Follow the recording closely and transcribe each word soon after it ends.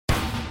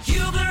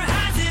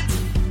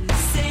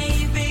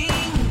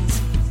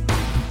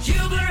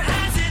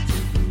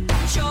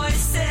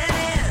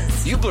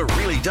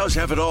does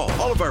have it all.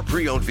 All of our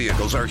pre-owned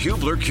vehicles are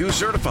Hubler Q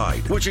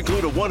certified, which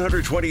include a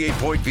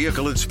 128-point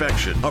vehicle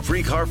inspection, a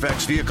free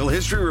Carfax vehicle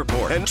history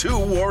report, and 2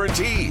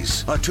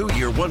 warranties. A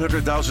 2-year,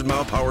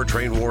 100,000-mile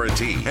powertrain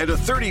warranty, and a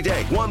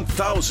 30-day,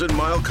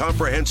 1,000-mile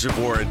comprehensive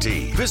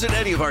warranty. Visit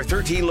any of our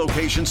 13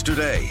 locations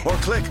today, or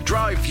click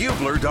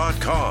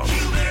drivehubler.com.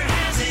 Hubler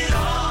has it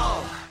all.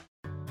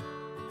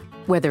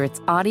 Whether it's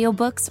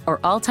audiobooks or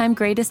all-time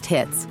greatest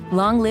hits,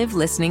 long live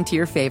listening to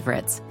your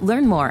favorites.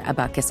 Learn more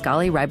about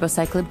Kisqali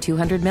Ribociclib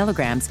 200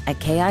 milligrams at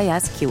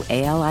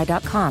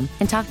KISQALI.com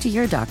and talk to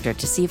your doctor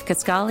to see if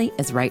Kisqali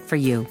is right for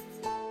you.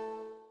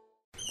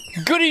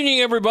 Good evening,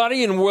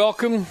 everybody, and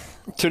welcome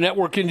to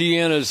Network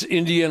Indiana's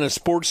Indiana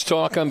Sports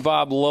Talk. I'm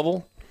Bob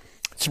Lovell.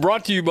 It's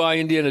brought to you by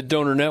Indiana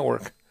Donor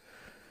Network.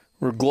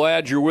 We're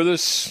glad you're with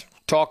us.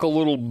 Talk a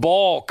little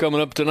ball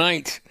coming up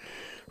tonight.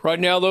 Right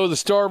now, though, the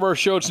star of our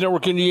show, it's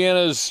Network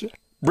Indiana's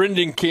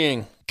Brendan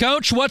King.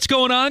 Coach, what's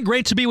going on?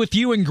 Great to be with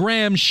you and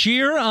Graham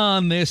Shear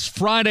on this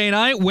Friday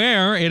night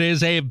where it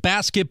is a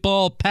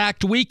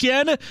basketball-packed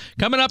weekend.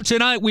 Coming up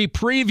tonight, we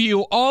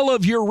preview all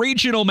of your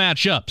regional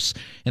matchups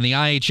in the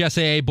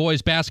IHSAA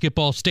Boys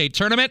Basketball State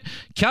Tournament.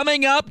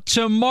 Coming up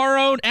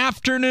tomorrow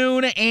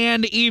afternoon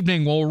and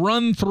evening, we'll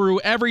run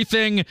through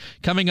everything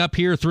coming up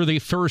here through the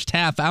first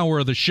half hour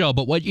of the show.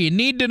 But what you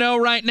need to know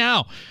right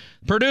now,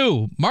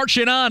 Purdue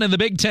marching on in the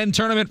Big Ten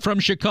tournament from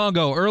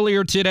Chicago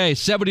earlier today,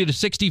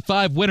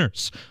 70-65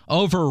 winners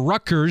over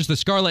Rutgers. The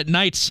Scarlet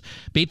Knights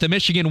beat the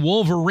Michigan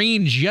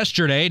Wolverines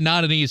yesterday.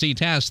 Not an easy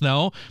task,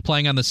 though,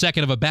 playing on the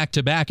second of a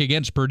back-to-back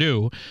against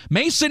Purdue.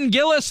 Mason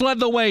Gillis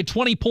led the way,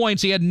 20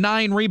 points. He had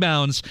 9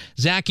 rebounds.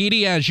 Zach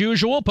Edey, as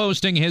usual,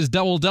 posting his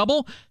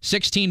double-double,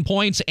 16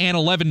 points and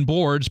 11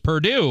 boards.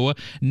 Purdue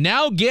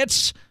now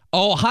gets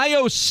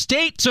Ohio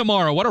State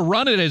tomorrow. What a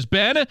run it has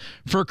been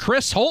for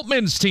Chris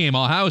Holtman's team.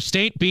 Ohio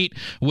State beat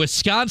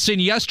Wisconsin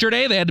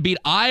yesterday. They had to beat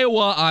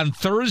Iowa on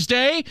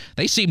Thursday.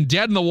 They seemed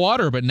dead in the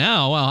water, but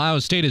now Ohio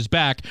State is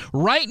back.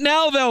 Right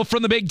now, though,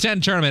 from the Big Ten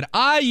tournament,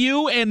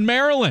 IU and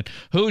Maryland.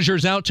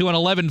 Hoosiers out to an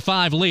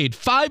 11-5 lead.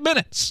 5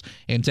 minutes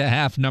into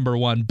half number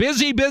 1.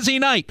 Busy, busy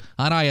night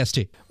on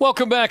IST.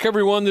 Welcome back,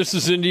 everyone. This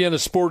is Indiana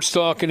Sports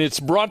Talk, and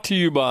it's brought to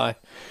you by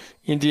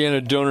Indiana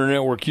Donor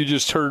Network. You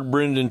just heard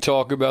Brendan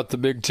talk about the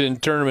Big Ten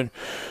tournament.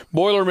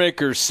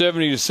 Boilermakers,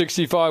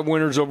 70-65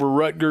 winners over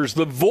Rutgers.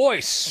 The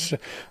voice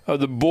of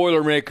the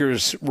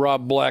Boilermakers,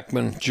 Rob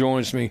Blackman,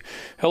 joins me.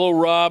 Hello,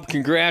 Rob.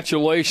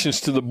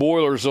 Congratulations to the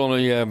Boilers on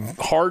a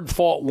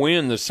hard-fought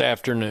win this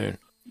afternoon.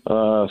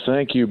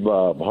 Thank you,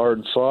 Bob.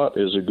 Hard fought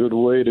is a good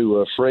way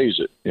to phrase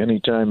it.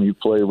 Anytime you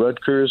play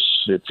Rutgers,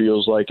 it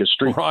feels like a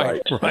street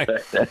fight. Right.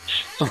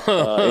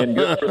 And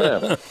good for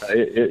them.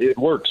 It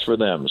works for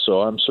them.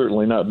 So I'm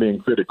certainly not being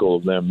critical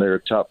of them. They're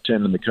top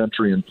 10 in the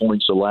country in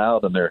points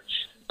allowed, and they're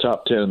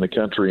top 10 in the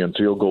country in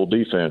field goal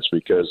defense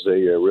because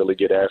they really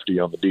get after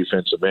you on the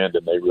defensive end,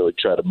 and they really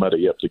try to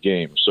muddy up the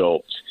game.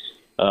 So,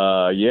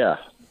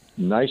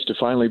 nice to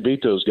finally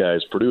beat those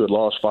guys. Purdue had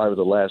lost 5 of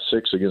the last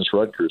 6 against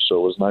Rutgers, so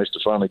it was nice to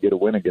finally get a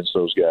win against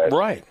those guys.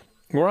 Right.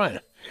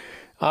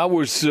 I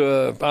was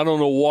I don't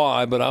know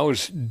why, but I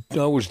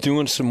was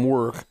doing some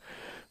work,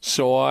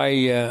 so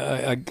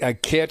I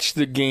catch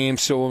the game.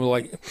 So I'm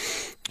like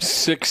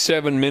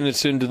 6-7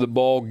 minutes into the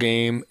ball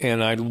game,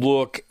 and I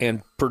look,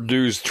 and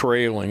Purdue's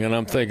trailing, and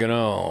I'm thinking,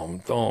 oh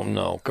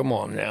no, come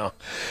on now.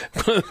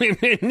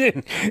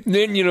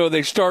 then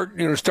they start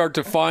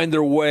to find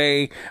their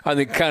way. I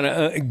think kind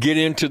of get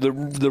into the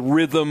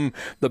rhythm,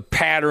 the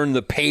pattern,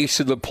 the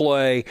pace of the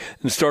play,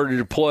 and started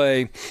to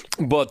play.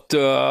 But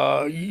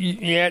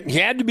you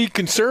had to be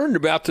concerned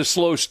about the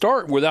slow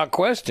start without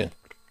question.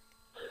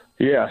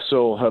 Yeah,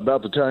 so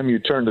about the time you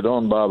turned it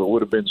on, Bob, it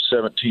would have been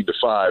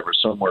 17-5 or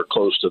somewhere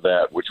close to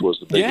that, which was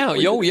the biggest. Yeah.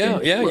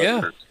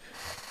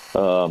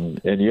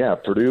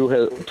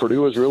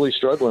 Purdue was really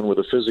struggling with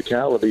the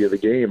physicality of the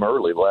game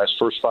early, the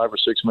first 5 or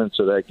 6 minutes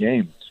of that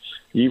game.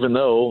 Even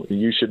though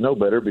you should know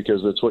better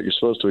because that's what you're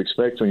supposed to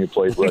expect when you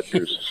play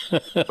Rutgers.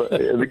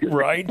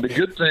 Right. The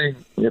good thing,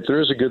 if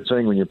there is a good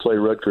thing when you play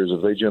Rutgers,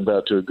 if they jump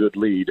out to a good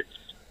lead,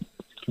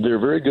 they're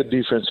very good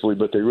defensively,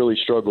 but they really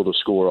struggle to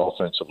score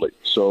offensively.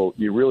 So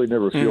you really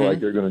never feel like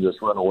they're going to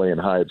just run away and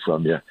hide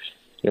from you.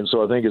 And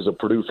so I think as a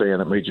Purdue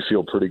fan, it made you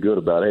feel pretty good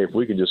about, hey, if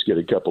we can just get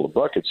a couple of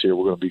buckets here,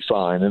 we're going to be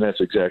fine. And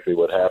that's exactly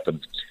what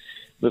happened.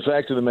 The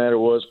fact of the matter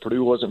was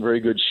Purdue wasn't very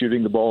good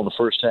shooting the ball in the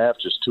first half,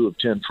 just 2 of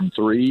 10 from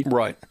 3.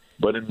 Right.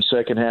 But in the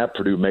second half,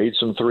 Purdue made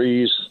some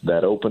threes.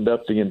 That opened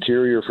up the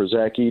interior for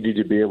Zach Edey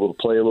to be able to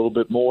play a little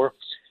bit more.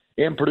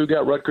 And Purdue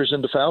got Rutgers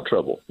into foul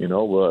trouble.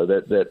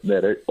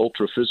 That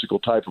ultra physical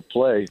type of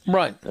play,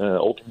 right?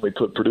 Ultimately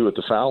put Purdue at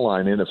the foul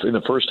line. In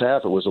the first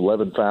half, it was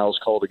 11 fouls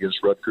called against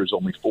Rutgers,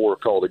 only 4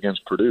 called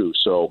against Purdue.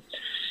 So,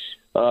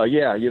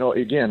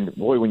 again,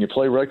 boy, when you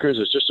play Rutgers,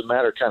 it's just a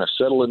matter of kind of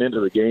settling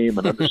into the game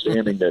and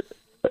understanding that.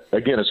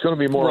 Again, it's going to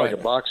be more like a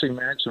boxing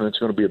match than it's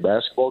going to be a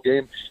basketball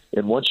game.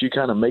 And once you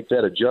kind of make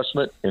that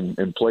adjustment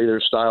and play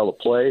their style of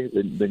play,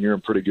 then you're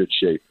in pretty good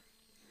shape.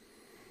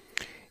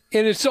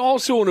 And it's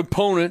also an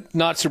opponent,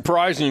 not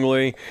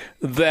surprisingly,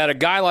 that a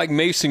guy like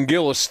Mason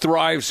Gillis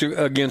thrives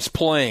against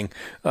playing.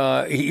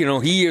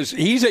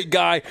 He's a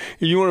guy,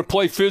 you want to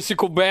play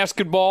physical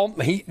basketball,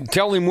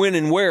 tell him when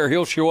and where,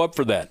 he'll show up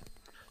for that.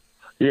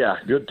 Yeah,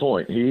 good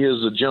point. He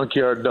is a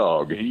junkyard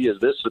dog.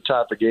 This is the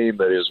type of game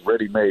that is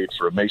ready-made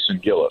for a Mason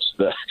Gillis.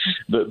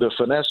 The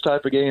finesse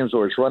type of games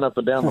where it's run up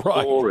and down the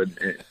floor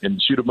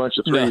and shoot a bunch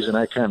of threes and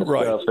that kind of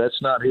stuff,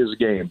 that's not his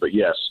game. But,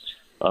 yes,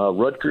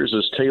 Rutgers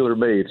is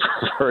tailor-made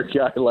for a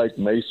guy like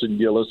Mason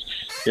Gillis,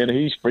 and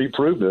he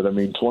proved it. I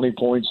mean, 20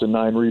 points and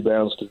 9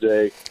 rebounds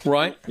today.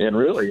 Right. And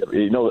really,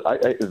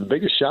 the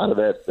biggest shot of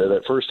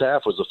that first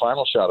half was the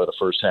final shot of the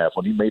first half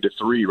when he made a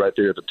three right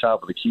there at the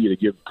top of the key to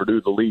give Purdue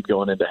the lead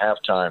going into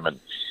halftime.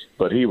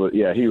 But he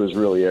was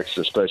really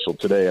extra special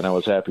today, and I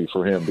was happy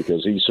for him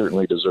because he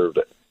certainly deserved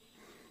it.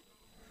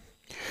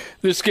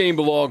 This game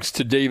belongs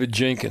to David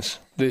Jenkins.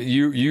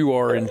 You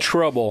are in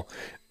trouble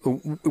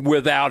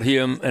without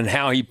him and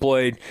how he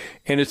played,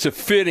 and it's a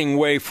fitting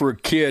way for a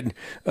kid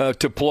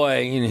to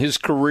play. In his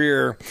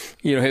career,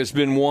 has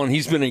been one.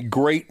 He's been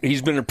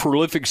a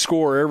prolific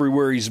scorer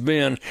everywhere he's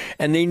been,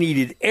 and they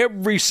needed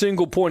every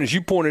single point. As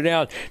you pointed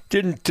out,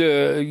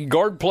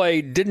 guard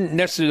play didn't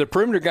necessarily, the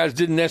perimeter guys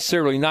didn't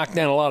necessarily knock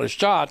down a lot of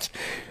shots.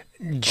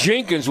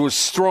 Jenkins was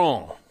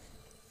strong.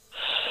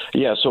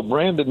 Yeah, so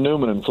Brandon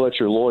Newman and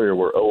Fletcher Lawyer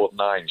were 0 of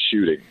 9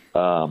 shooting.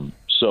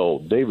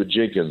 So David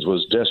Jenkins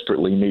was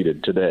desperately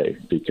needed today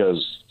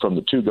because from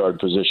the two-guard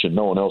position,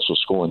 no one else was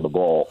scoring the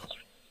ball.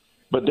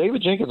 But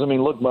David Jenkins, I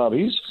mean, look, Bob,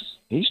 he's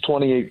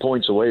 28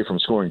 points away from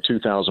scoring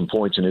 2,000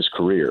 points in his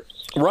career.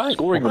 Right.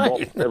 Scoring the ball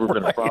has never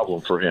been a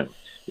problem for him.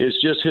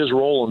 It's just his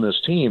role in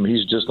this team.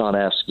 He's just not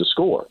asked to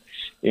score.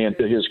 And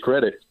to his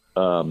credit,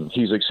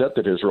 he's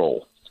accepted his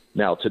role.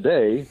 Now,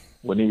 today,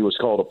 when he was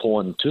called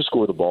upon to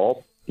score the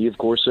ball, he, of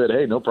course, said,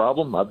 hey, no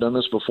problem. I've done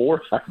this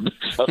before.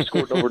 I've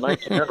scored over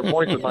 1,900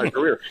 points in my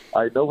career.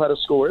 I know how to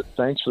score it.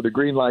 Thanks for the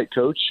green light,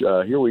 Coach.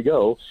 Here we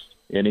go.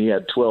 And he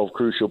had 12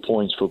 crucial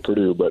points for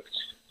Purdue. But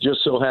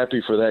just so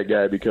happy for that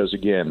guy because,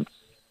 again,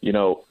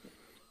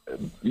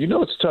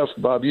 it's tough,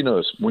 Bob. You know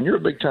this. When you're a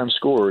big-time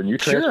scorer and you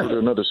transfer to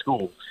another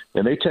school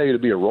and they tell you to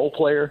be a role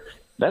player,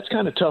 that's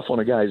kind of tough on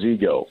a guy's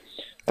ego.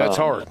 That's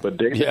hard. But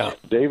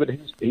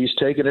David, he's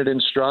taken it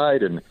in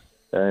stride, and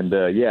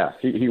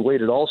he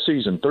waited all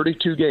season,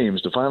 32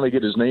 games, to finally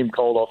get his name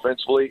called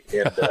offensively.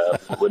 And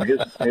when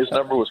his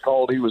number was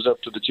called, he was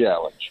up to the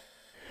challenge.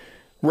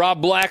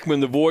 Rob Blackman,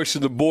 the voice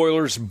of the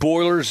Boilers.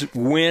 Boilers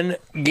win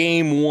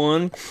Game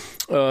 1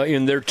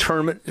 in their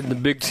tournament, in the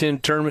Big Ten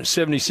tournament,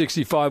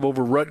 70-65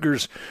 over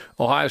Rutgers,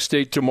 Ohio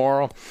State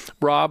tomorrow.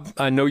 Rob,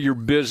 I know you're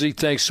busy.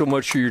 Thanks so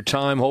much for your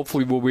time.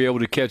 Hopefully we'll be able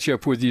to catch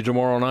up with you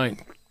tomorrow night.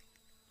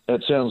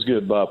 That sounds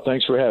good, Bob.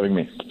 Thanks for having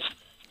me.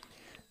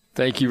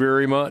 Thank you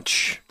very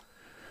much.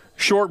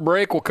 Short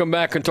break. We'll come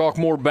back and talk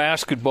more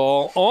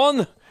basketball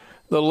on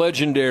the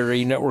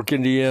legendary Network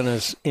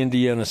Indiana's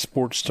Indiana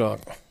Sports Talk.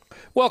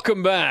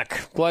 Welcome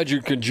back. Glad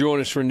you could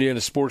join us for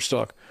Indiana Sports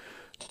Talk.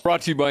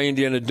 Brought to you by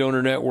Indiana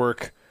Donor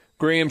Network.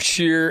 Graham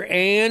Shear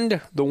and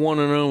the one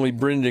and only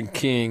Brendan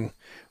King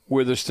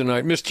with us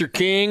tonight. Mr.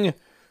 King,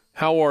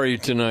 how are you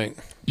tonight?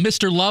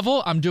 Mr.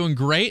 Lovell, I'm doing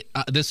great.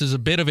 This is a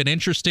bit of an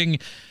interesting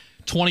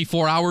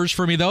 24 hours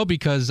for me, though,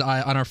 because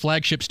on our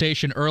flagship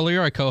station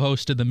earlier, I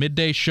co-hosted the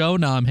midday show.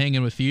 Now I'm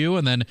hanging with you.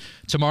 And then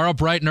tomorrow,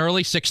 bright and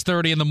early,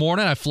 6:30 in the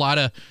morning, I fly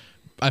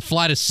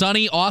to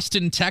sunny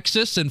Austin,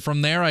 Texas, and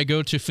from there I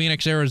go to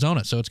Phoenix,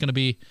 Arizona. So it's going to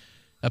be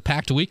a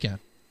packed weekend.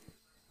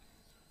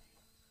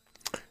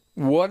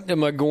 What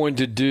am I going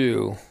to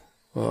do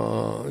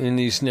in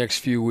these next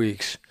few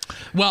weeks?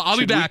 Well, I'll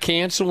be back. Should we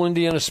cancel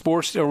Indiana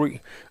Sports? I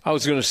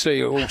was going to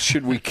say,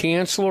 should we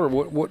cancel, or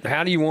what?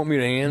 How do you want me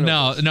to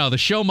handle this? No, the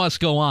show must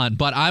go on,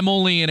 but I'm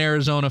only in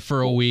Arizona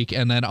for a week,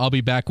 and then I'll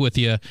be back with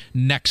you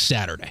next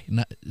Saturday.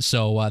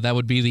 So that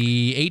would be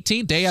the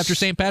 18th, day after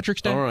St.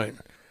 Patrick's Day. All right.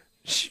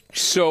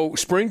 So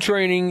spring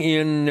training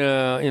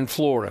in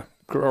Florida.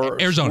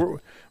 Arizona.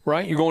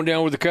 Right? You're going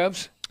down with the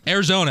Cubs?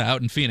 Arizona,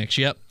 out in Phoenix,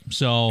 yep.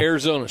 So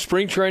Arizona.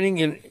 Spring training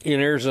in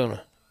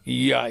Arizona.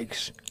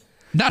 Yikes.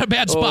 Not a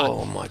bad spot.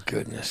 Oh, my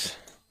goodness.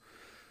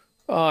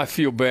 Oh, I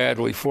feel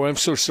badly for you. I'm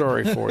so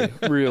sorry for you,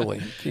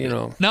 really.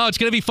 No, it's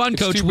going to be fun,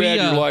 Coach. Too bad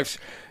your life's...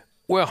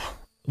 Well...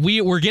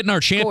 We're getting our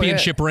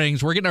championship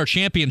rings. We're getting our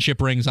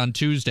championship rings on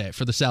Tuesday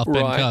for the South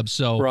Bend Cubs.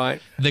 So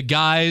the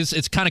guys,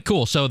 it's kind of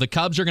cool. So the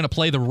Cubs are going to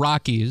play the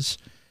Rockies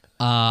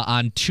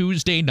on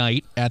Tuesday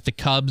night at the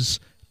Cubs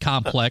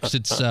complex.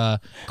 It's a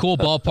cool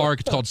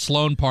ballpark. It's called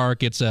Sloan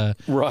Park. It's it's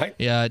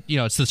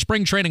the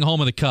spring training home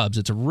of the Cubs.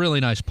 It's a really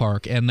nice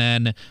park. And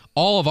then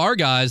all of our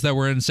guys that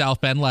were in South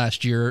Bend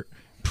last year,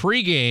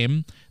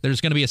 pregame, there's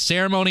going to be a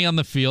ceremony on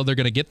the field. They're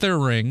going to get their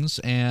rings,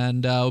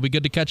 and it'll be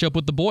good to catch up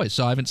with the boys.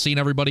 So I haven't seen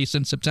everybody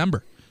since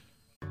September.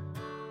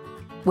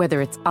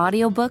 Whether it's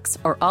audiobooks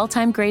or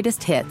all-time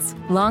greatest hits,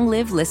 long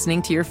live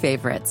listening to your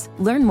favorites.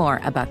 Learn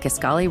more about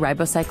Kisqali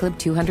Ribociclib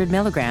 200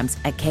 milligrams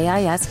at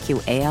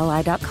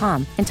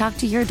KISQALI.com and talk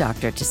to your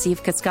doctor to see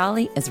if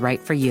Kisqali is right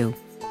for you.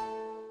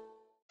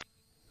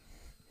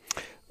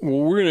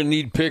 Well, we're going to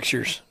need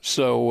pictures,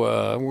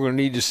 so we're going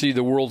to need to see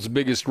the world's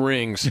biggest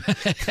rings.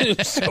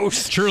 So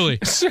Truly.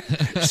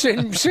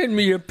 send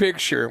me a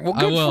picture. Well,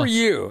 good for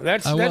you.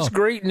 That's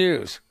great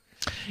news.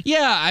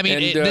 Yeah, I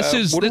mean,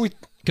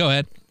 go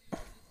ahead.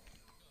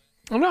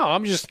 No,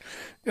 I'm just,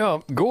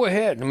 go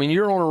ahead. I mean,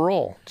 you're on a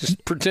roll.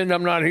 Just pretend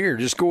I'm not here.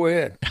 Just go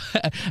ahead.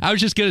 I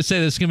was just going to say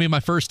this is going to be my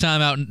first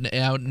time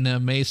out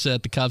in Mesa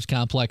at the Cubs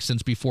complex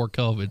since before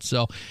COVID.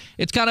 So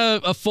it's kind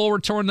of a full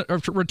return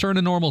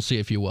to normalcy,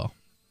 if you will.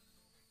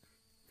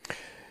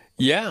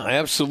 Yeah,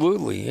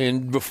 absolutely.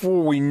 And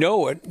before we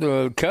know it,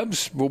 the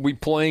Cubs will be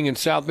playing in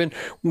South Bend.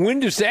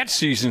 When does that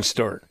season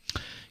start?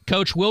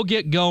 Coach, we'll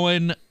get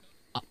going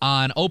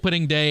on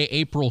opening day,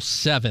 April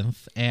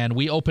 7th, and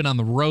we open on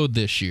the road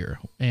this year.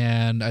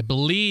 And I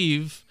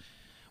believe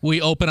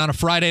we open on a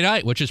Friday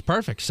night, which is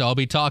perfect. So I'll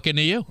be talking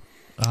to you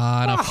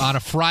on a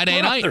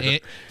Friday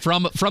night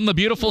from the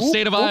beautiful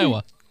state of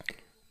Iowa.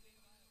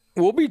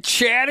 We'll be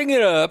chatting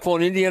it up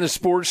on Indiana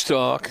Sports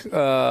Talk.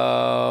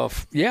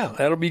 Yeah,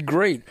 that'll be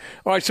great.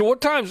 All right, so what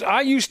times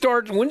IU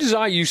start? When does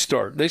IU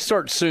start? They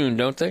start soon,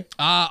 don't they?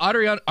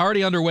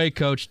 Already underway,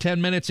 Coach.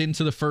 10 minutes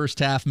into the first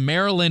half.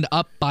 Maryland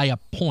up by a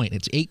point.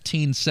 It's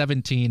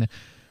 18-17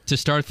 to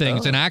start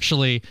things. And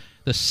actually,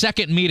 the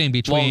second meeting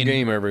between... Long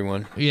game,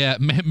 everyone. Yeah,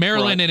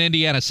 Maryland and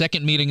Indiana,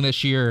 second meeting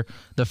this year.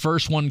 The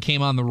first one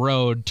came on the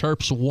road.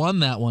 Terps won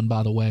that one,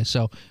 by the way.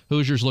 So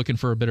Hoosiers looking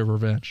for a bit of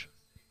revenge.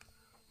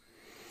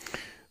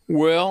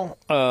 Well,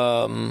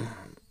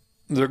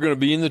 they're going to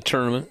be in the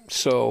tournament,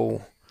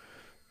 so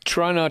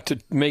try not to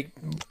make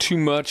too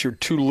much or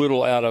too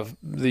little out of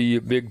the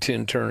Big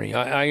Ten tourney.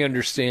 I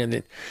understand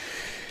that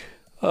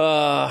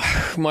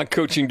my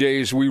coaching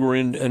days, we were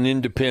in an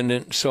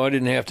independent, so I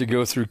didn't have to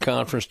go through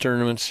conference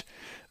tournaments.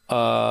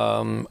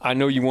 I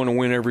know you want to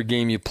win every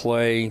game you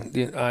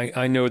play.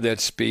 I know that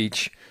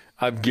speech.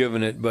 I've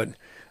given it, but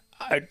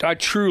I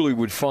truly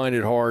would find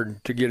it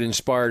hard to get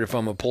inspired if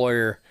I'm a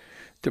player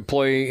to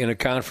play in a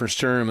conference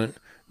tournament,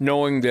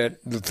 knowing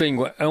that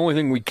the only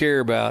thing we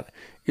care about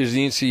is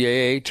the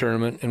NCAA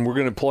tournament, and we're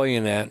going to play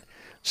in that.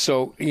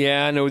 So,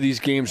 yeah, I know these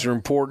games are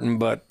important,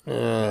 but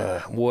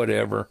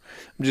whatever.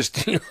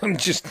 Just how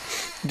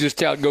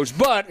it goes.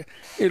 But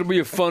it'll be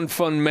a fun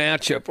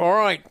matchup. All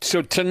right,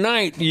 so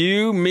tonight,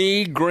 you,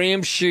 me,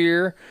 Graham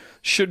Shear,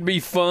 should be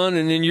fun,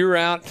 and then you're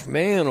out.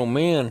 Man, oh,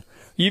 man.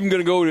 Are you even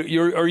going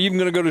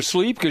to go to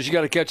sleep because you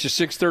got to catch a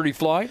 6:30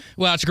 flight?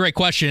 Well, it's a great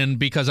question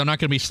because I'm not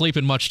going to be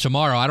sleeping much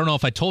tomorrow. I don't know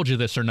if I told you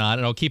this or not,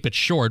 and I'll keep it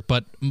short,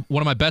 but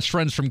one of my best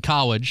friends from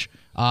college,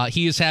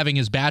 he is having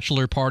his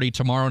bachelor party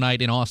tomorrow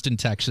night in Austin,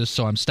 Texas,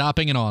 so I'm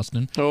stopping in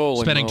Austin,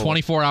 spending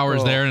 24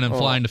 hours there, and then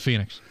flying to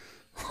Phoenix.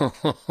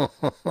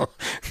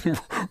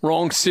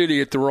 Wrong city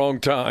at the wrong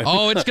time.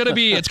 Oh, it's gonna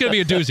be a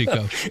doozy,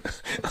 Coach.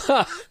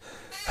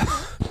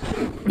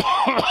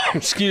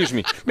 Excuse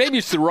me. Maybe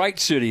it's the right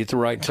city at the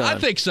right time. I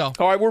think so.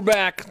 All right, we're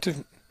back.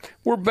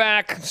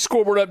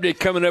 Scoreboard update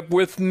coming up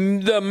with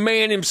the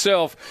man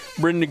himself,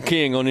 Brendan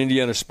King on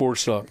Indiana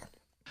Sports Talk.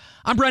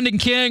 I'm Brendan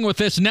King with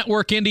this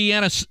Network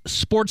Indiana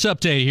Sports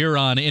Update here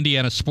on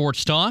Indiana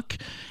Sports Talk.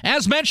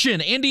 As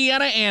mentioned,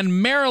 Indiana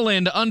and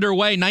Maryland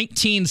underway,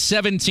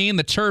 19-17.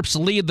 The Terps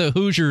lead the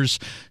Hoosiers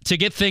to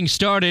get things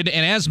started.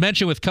 And as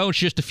mentioned with Coach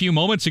just a few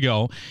moments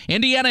ago,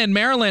 Indiana and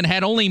Maryland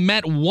had only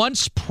met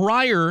once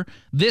prior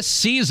this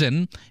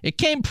season. It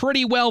came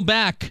pretty well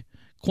back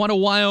quite a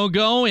while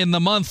ago in the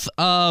month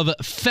of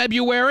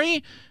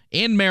February.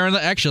 In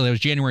Maryland, actually, it was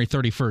January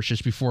 31st,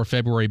 just before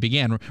February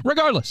began.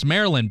 Regardless,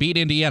 Maryland beat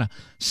Indiana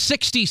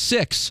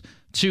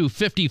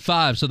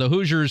 66-55. So the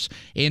Hoosiers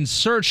in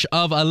search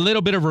of a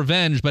little bit of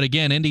revenge, but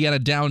again, Indiana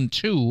down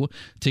 2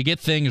 to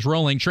get things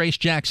rolling. Trace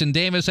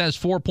Jackson-Davis has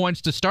 4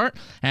 points to start,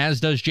 as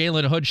does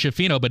Jalen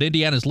Hood-Schifino, but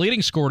Indiana's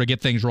leading scorer to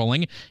get things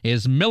rolling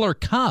is Miller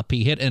Kopp.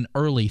 He hit an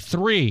early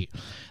 3.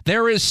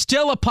 There is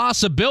still a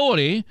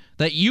possibility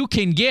that you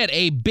can get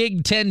a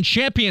Big Ten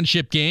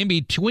championship game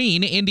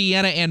between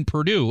Indiana and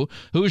Purdue.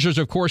 Hoosiers,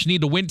 of course,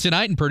 need to win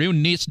tonight, and Purdue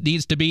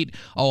needs to beat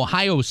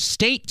Ohio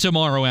State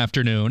tomorrow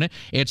afternoon.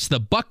 It's the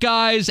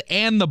Buckeyes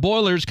and the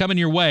Boilers coming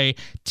your way.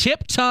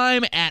 Tip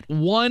time at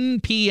 1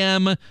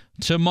 p.m.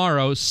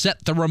 tomorrow.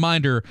 Set the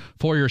reminder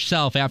for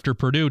yourself after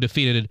Purdue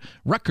defeated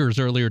Rutgers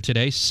earlier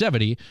today,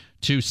 70-65.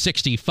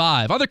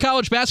 Other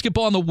college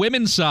basketball on the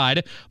women's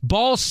side,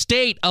 Ball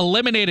State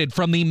eliminated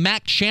from the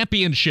MAC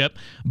championship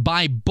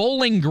by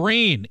Bowling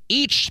Green.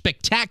 Each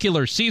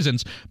spectacular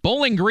seasons.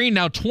 Bowling Green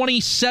now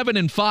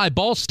 27-5.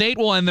 Ball State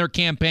will end their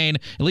campaign,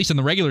 at least in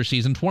the regular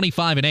season,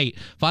 25-8.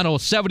 Final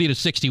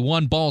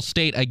 70-61. Ball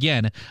State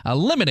again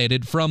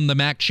eliminated from the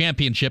MAC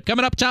championship.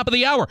 Coming up top of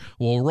the hour,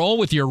 we'll roll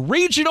with your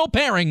regional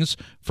pairings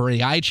for the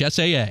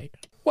IHSAA.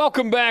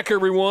 Welcome back,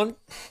 everyone.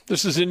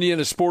 This is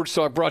Indiana Sports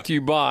Talk, brought to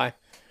you by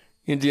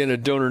Indiana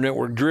Donor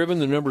Network, driven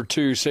the number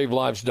 2,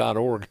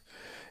 SaveLives.org.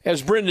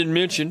 As Brendan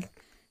mentioned,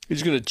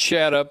 he's going to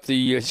chat up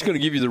he's going to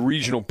give you the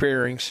regional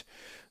pairings.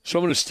 So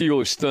I'm going to steal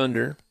his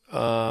thunder,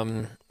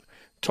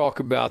 talk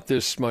about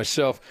this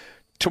myself.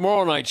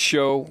 Tomorrow night's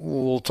show,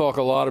 we'll talk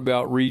a lot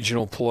about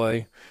regional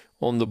play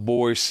on the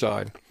boys'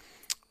 side.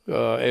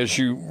 as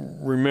you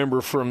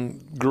remember from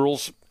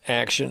girls'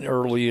 action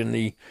early in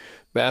the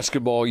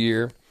basketball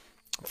year,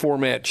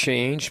 format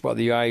changed by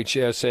the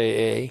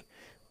IHSAA.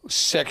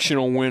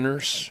 Sectional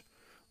winners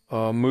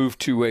moved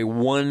to a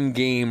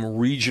one-game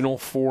regional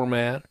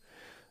format.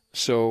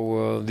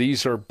 So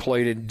these are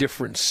played at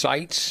different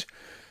sites.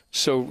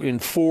 So in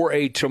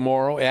 4A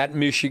tomorrow at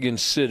Michigan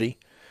City,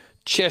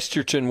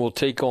 Chesterton will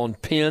take on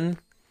Penn.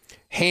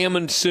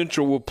 Hammond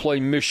Central will play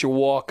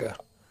Mishawaka.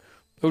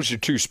 Those are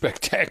two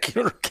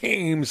spectacular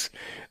games.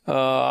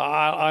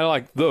 I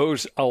like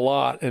those a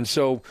lot. And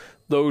so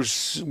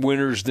those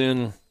winners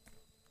then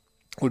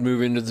would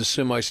move into the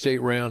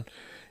semi-state round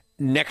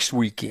next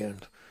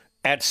weekend.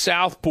 At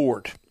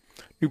Southport,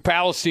 New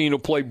Palestine will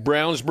play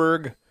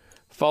Brownsburg,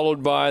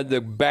 followed by the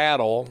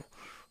battle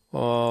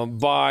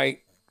by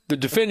the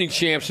defending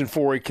champs in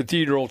 4A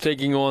Cathedral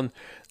taking on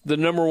the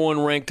number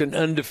one ranked and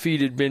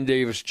undefeated Ben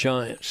Davis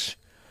Giants.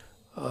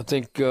 I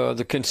think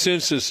the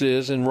consensus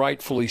is, and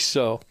rightfully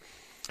so,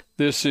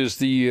 this is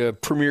the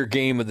premier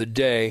game of the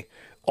day,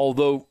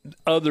 although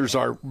others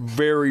are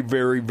very,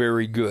 very,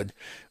 very good.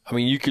 I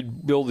mean, you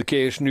could build the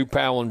case New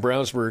Powell and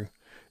Brownsburg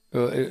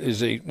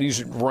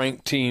these are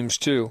ranked teams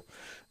too.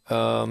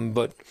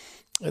 But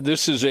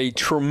this is a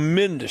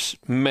tremendous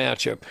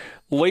matchup.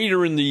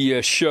 Later in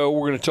the show,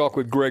 we're going to talk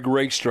with Greg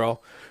Rakestraw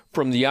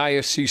from the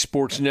ISC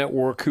Sports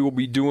Network, who will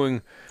be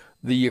doing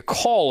the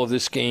call of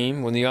this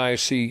game on the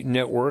ISC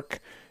Network,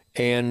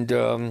 and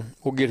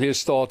we'll get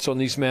his thoughts on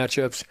these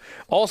matchups.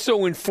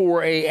 Also in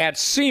 4A at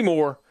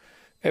Seymour,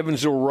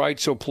 Evansville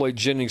Wrights will play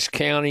Jennings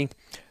County.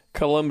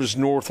 Columbus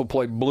North will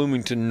play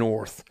Bloomington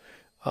North.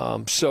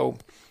 So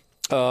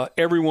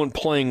everyone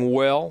playing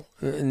well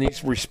in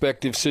these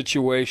respective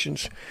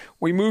situations.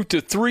 We move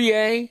to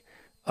 3A.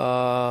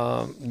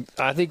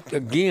 I think,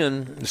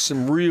 again,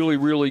 some really,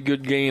 really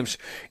good games.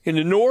 In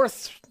the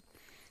North,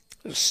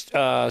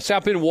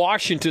 South Bend,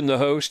 Washington, the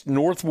host.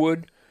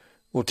 Northwood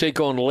will take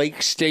on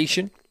Lake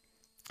Station.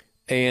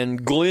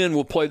 And Glenn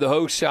will play the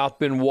host South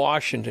Bend,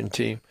 Washington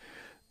team.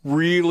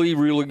 Really,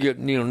 really good.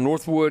 You know,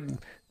 Northwood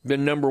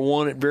been number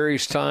one at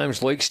various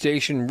times. Lake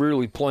Station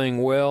really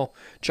playing well.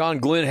 John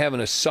Glenn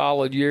having a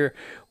solid year.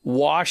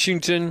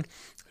 Washington,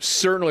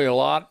 certainly a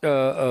lot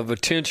of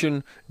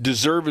attention,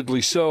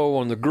 deservedly so.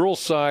 On the girls'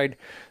 side,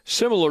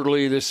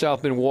 similarly, the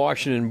South Bend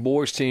Washington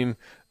boys team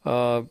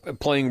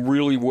playing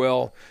really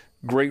well.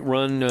 Great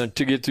run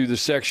to get through the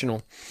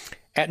sectional.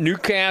 At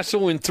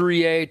Newcastle in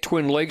 3A,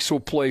 Twin Lakes will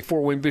play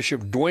Fort Wayne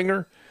Bishop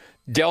Dwinger.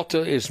 Delta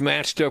is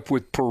matched up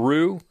with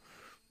Peru.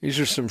 These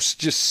are some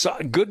just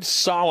good,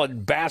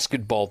 solid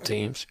basketball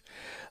teams.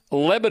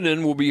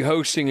 Lebanon will be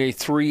hosting a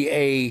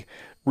 3A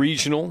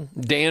regional.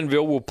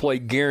 Danville will play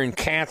Guerin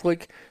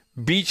Catholic.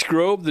 Beech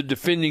Grove, the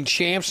defending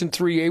champs in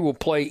 3A, will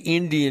play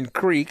Indian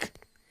Creek.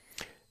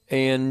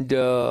 And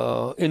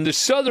in the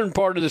southern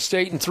part of the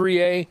state in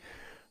 3A,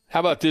 how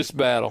about this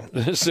battle?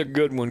 This is a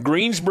good one.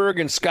 Greensburg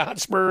and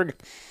Scottsburg,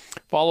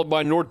 followed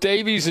by North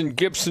Davies and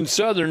Gibson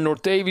Southern.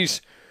 North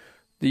Davies,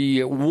 the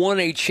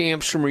 1A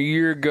champs from a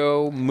year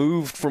ago,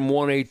 moved from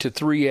 1A to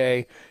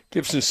 3A.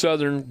 Gibson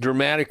Southern,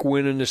 dramatic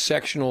win in the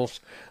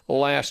sectionals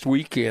last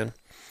weekend.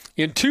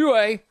 In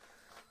 2A,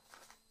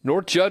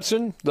 North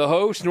Judson, the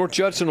host. North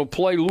Judson will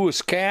play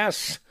Lewis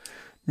Cass.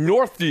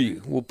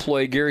 Northview will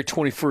play Gary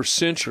 21st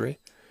Century.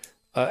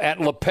 At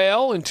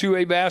LaPel in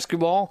 2A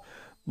basketball,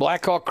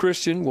 Blackhawk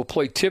Christian will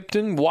play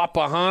Tipton.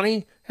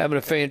 Wapahani, having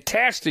a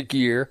fantastic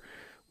year,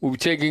 will be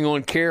taking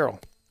on Carroll.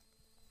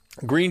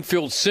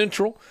 Greenfield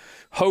Central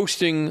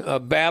hosting a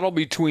battle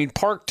between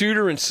Park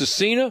Tudor and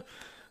Cecina.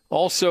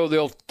 Also,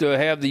 they'll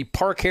have the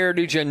Park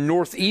Heritage and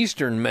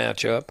Northeastern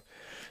matchup.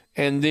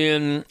 And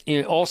then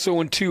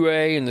also in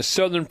 2A, in the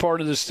southern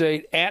part of the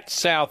state, at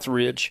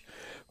Southridge,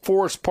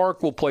 Forest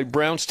Park will play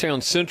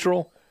Brownstown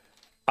Central.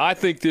 I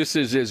think this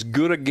is as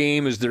good a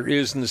game as there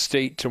is in the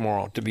state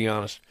tomorrow, to be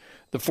honest.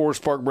 The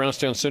Forest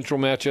Park-Brownstown Central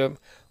matchup,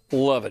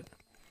 love it.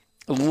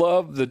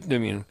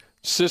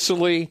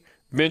 Sicily,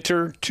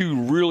 Minter,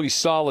 two really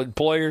solid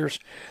players.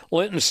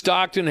 Linton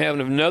Stockton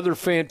having another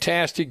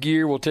fantastic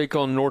year will take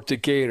on North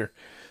Decatur.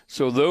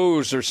 So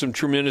those are some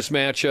tremendous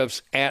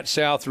matchups at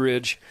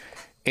Southridge.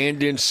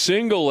 And in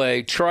single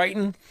A,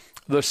 Triton,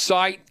 the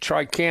site,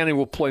 Tri-County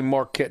will play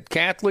Marquette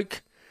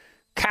Catholic.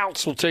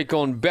 Couts will take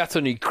on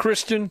Bethany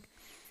Christian.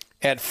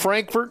 At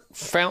Frankfort,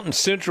 Fountain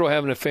Central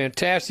having a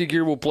fantastic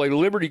year will play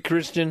Liberty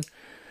Christian.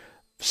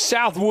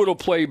 Southwood will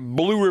play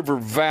Blue River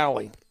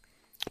Valley.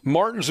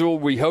 Martinsville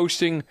will be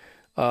hosting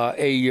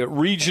a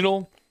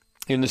regional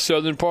in the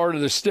southern part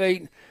of the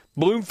state.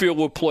 Bloomfield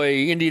will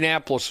play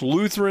Indianapolis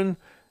Lutheran.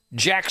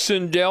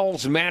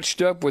 Jacksonville's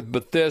matched up with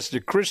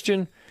Bethesda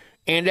Christian.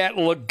 And at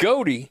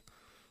Lagodi,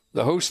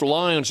 the host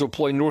Lions will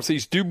play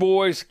Northeast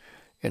DuBois,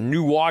 and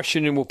New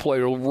Washington will play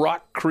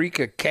Rock Creek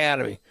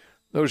Academy.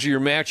 Those are your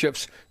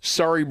matchups.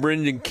 Sorry,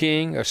 Brendan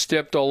King. I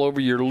stepped all over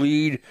your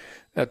lead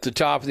at the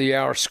top of the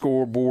hour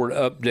scoreboard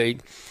update.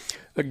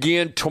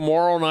 Again,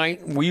 tomorrow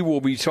night we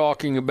will be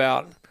talking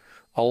about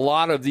a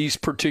lot of these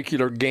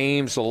particular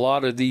games, a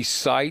lot of these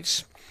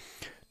sites.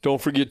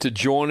 Don't forget to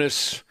join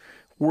us.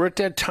 we're at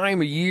that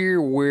time of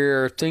year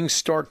where things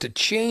start to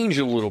change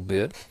a little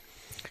bit.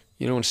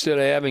 You know, instead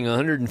of having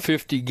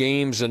 150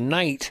 games a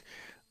night,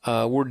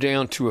 we're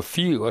down to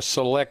a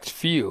select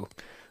few,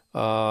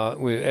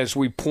 as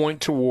we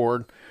point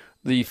toward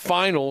the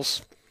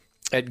finals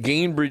at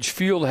Gainbridge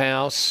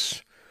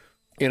Fieldhouse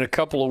in a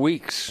couple of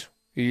weeks.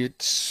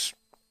 It's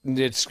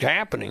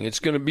happening. It's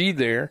going to be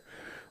there.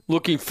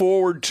 Looking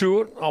forward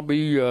to it.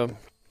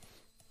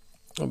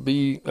 I've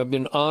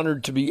been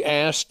honored to be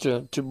asked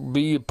to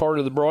be a part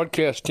of the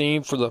broadcast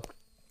team for the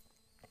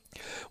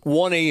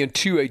 1A and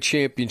 2A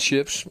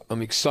championships.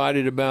 I'm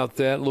excited about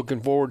that.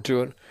 Looking forward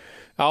to it.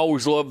 I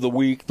always love the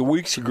week. The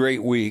week's a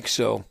great week,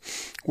 so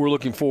we're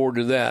looking forward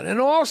to that. And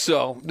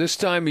also, this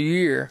time of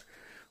year,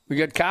 we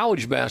got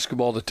college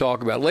basketball to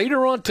talk about.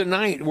 Later on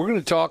tonight, we're going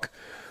to talk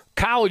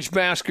college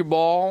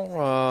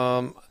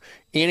basketball,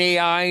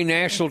 NAI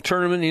National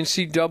Tournament,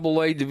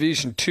 NCAA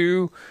Division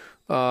II.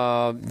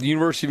 The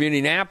University of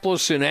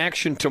Indianapolis in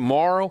action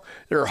tomorrow.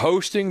 They're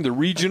hosting the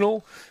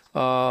regional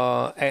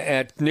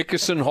at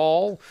Nickerson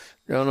Hall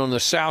down on the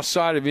south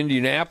side of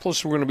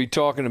Indianapolis. We're going to be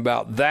talking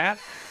about that.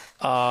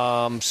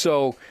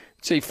 So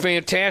it's a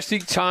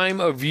fantastic time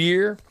of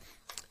year,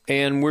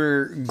 and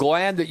we're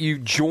glad that you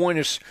join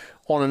us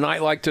on a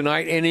night like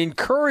tonight, and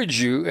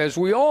encourage you, as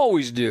we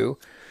always do,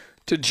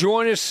 to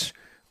join us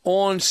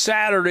on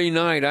Saturday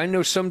night. I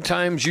know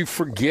sometimes you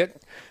forget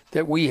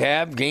that we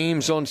have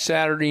games on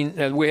Saturday,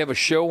 we have a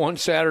show on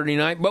Saturday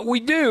night, but we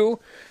do.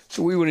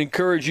 So we would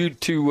encourage you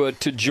to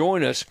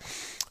join us.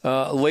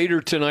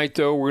 Later tonight,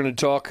 though, we're going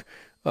to talk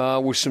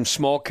with some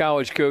small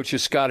college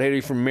coaches, Scott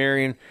Haley from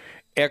Marion,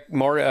 Eric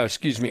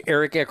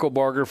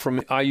Eckelbarger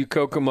from IU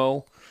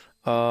Kokomo.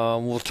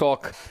 We'll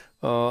talk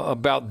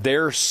about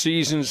their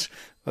seasons.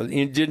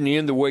 It didn't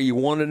end the way you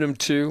wanted them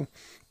to.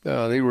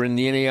 They were in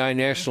the NAI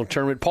National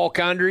Tournament. Paul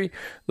Condry,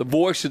 the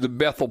voice of the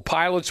Bethel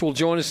Pilots, will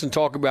join us and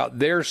talk about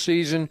their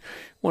season.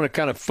 Want to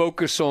kind of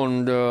focus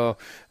on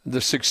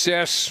the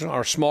success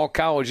our small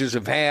colleges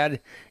have had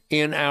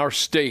in our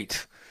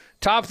state.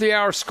 Top of the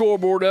hour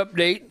scoreboard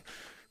update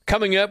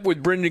coming up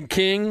with Brendan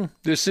King.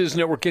 This is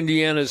Network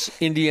Indiana's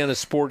Indiana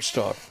Sports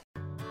Talk.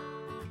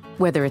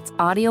 Whether it's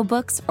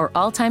audiobooks or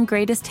all-time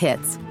greatest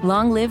hits,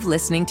 long live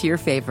listening to your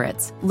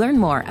favorites. Learn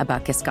more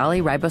about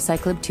Kisqali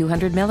Ribociclib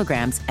 200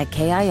 milligrams at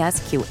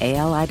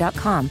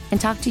KISQALI.com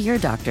and talk to your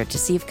doctor to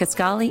see if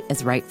Kisqali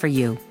is right for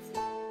you.